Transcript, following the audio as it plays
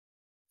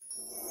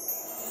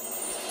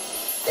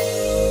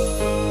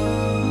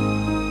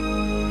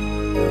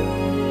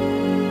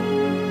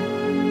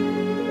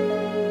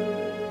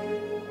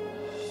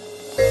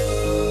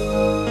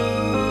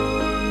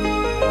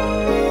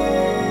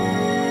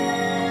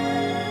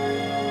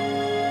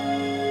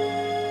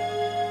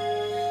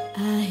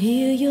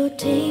you're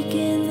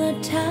taking the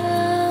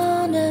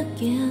town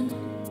again,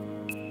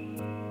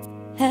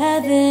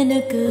 having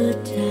a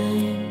good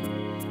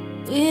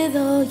time with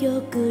all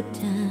your good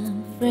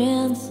time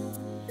friends.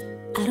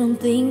 I don't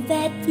think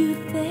that you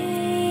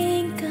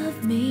think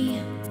of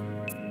me.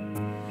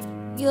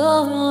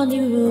 You're on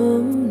your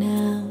own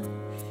now,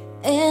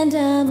 and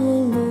I'm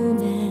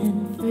alone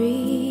and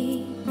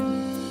free.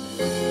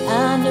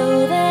 I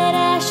know that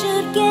I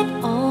should get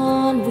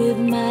on with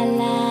my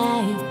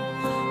life,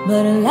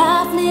 but a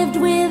life lived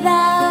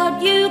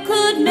without you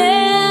could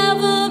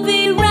never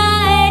be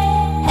right.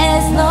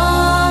 As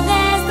long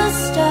as the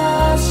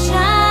stars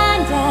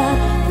shine down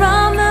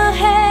from the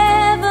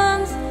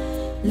heavens,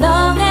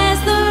 long as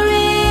the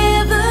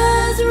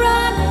rivers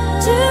run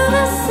to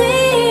the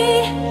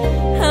sea,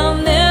 I'll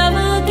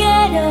never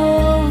get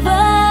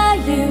over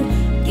you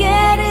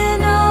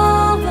getting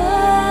over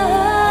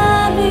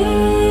me.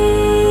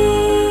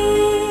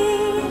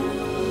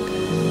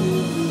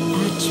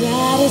 I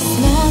try to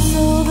smile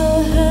so the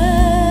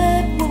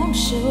hurt won't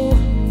show.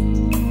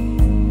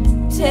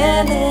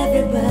 Tell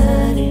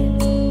everybody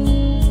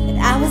that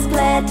I was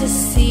glad to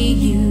see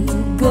you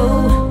go,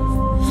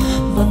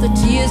 but the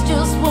tears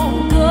just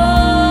won't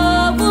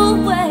go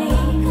away.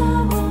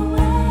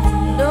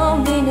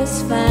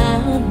 Loneliness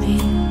found me,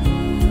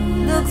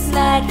 looks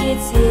like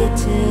it's here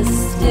to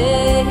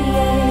stay.